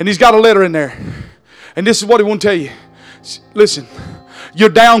 And he's got a letter in there. And this is what he wants to tell you. Listen, you're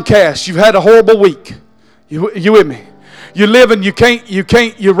downcast. You've had a horrible week. You with me? You're living,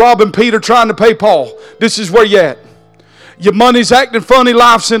 you're robbing Peter trying to pay Paul. This is where you're at. Your money's acting funny,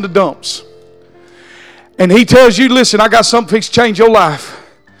 life's in the dumps. And he tells you, listen, I got something fixed to change your life.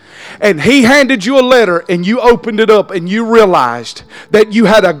 And he handed you a letter and you opened it up and you realized that you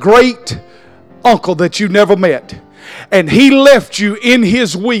had a great uncle that you never met. And he left you in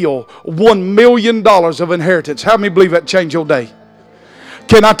his will $1 million of inheritance. How many believe that changed your day?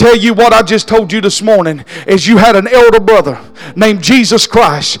 Can I tell you what I just told you this morning? Is you had an elder brother named Jesus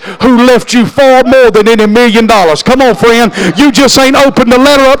Christ who left you far more than any $1 million. Come on, friend. You just ain't opened the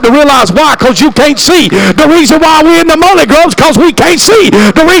letter up to realize why. Because you can't see. The reason why we're in the money grubs because we can't see.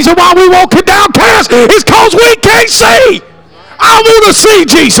 The reason why we walking downcast is because we can't see. I want to see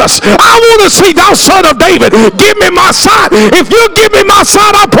Jesus. I want to see thou son of David. Give me my sight. If you give me my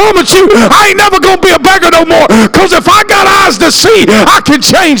sight, I promise you, I ain't never going to be a beggar no more. Because if I got eyes to see, I can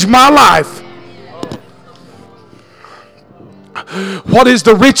change my life. What is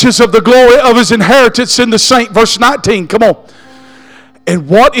the riches of the glory of his inheritance in the saint? Verse 19, come on. And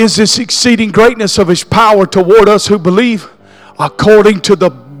what is this exceeding greatness of his power toward us who believe? According to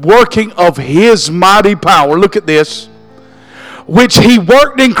the working of his mighty power. Look at this. Which he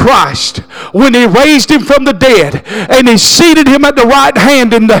worked in Christ when he raised him from the dead and he seated him at the right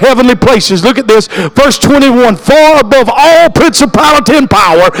hand in the heavenly places. Look at this, verse 21. Far above all principality and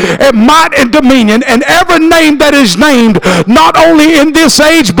power and might and dominion and every name that is named, not only in this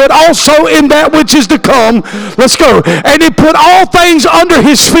age but also in that which is to come. Let's go. And he put all things under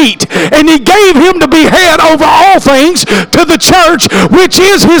his feet and he gave him to be head over all things to the church, which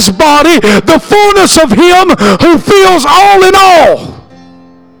is his body, the fullness of him who fills all in all.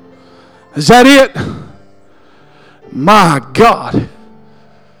 Is that it? My God.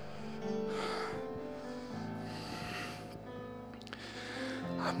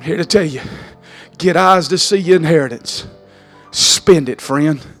 I'm here to tell you, get eyes to see your inheritance. Spend it,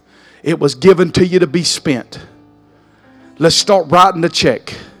 friend. It was given to you to be spent. Let's start writing the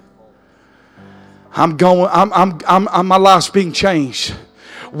check. My life's being changed.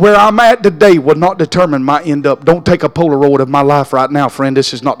 Where I'm at today will not determine my end up. Don't take a Polaroid of my life right now, friend.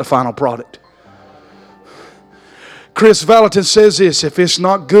 This is not the final product. Chris Valentin says this, if it's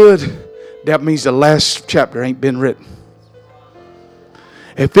not good, that means the last chapter ain't been written.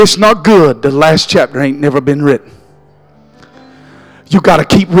 If it's not good, the last chapter ain't never been written. You got to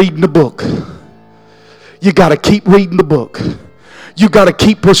keep reading the book. You got to keep reading the book. You got to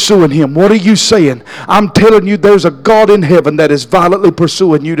keep pursuing him. What are you saying? I'm telling you there's a God in heaven that is violently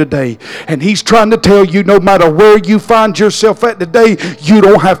pursuing you today. And he's trying to tell you no matter where you find yourself at today, you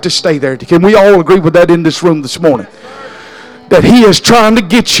don't have to stay there. Can we all agree with that in this room this morning? That he is trying to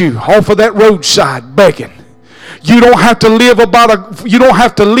get you off of that roadside begging. You don't have to live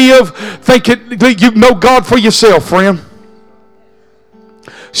thinking that you know God for yourself, friend.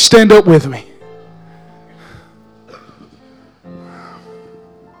 Stand up with me.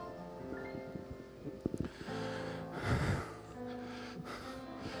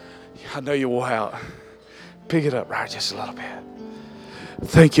 I know you wore out. Pick it up right just a little bit.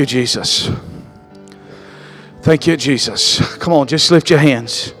 Thank you, Jesus. Thank you, Jesus. Come on, just lift your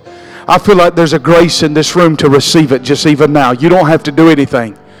hands. I feel like there's a grace in this room to receive it just even now. You don't have to do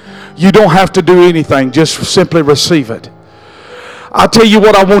anything. You don't have to do anything. Just simply receive it. I tell you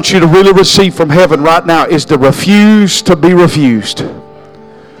what I want you to really receive from heaven right now is to refuse to be refused.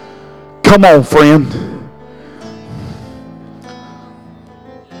 Come on, friend.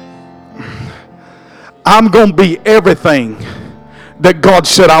 I'm going to be everything that God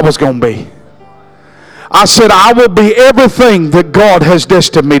said I was going to be. I said I will be everything that God has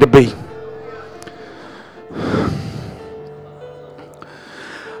destined me to be.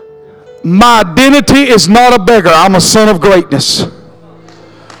 My identity is not a beggar. I'm a son of greatness.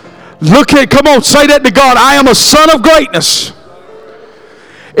 Come on, say that to God. I am a son of greatness.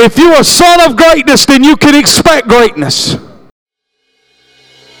 If you're a son of greatness, then you can expect greatness.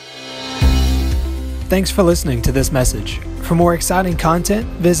 Thanks for listening to this message. For more exciting content,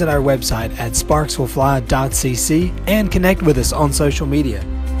 visit our website at sparkswillfly.cc and connect with us on social media.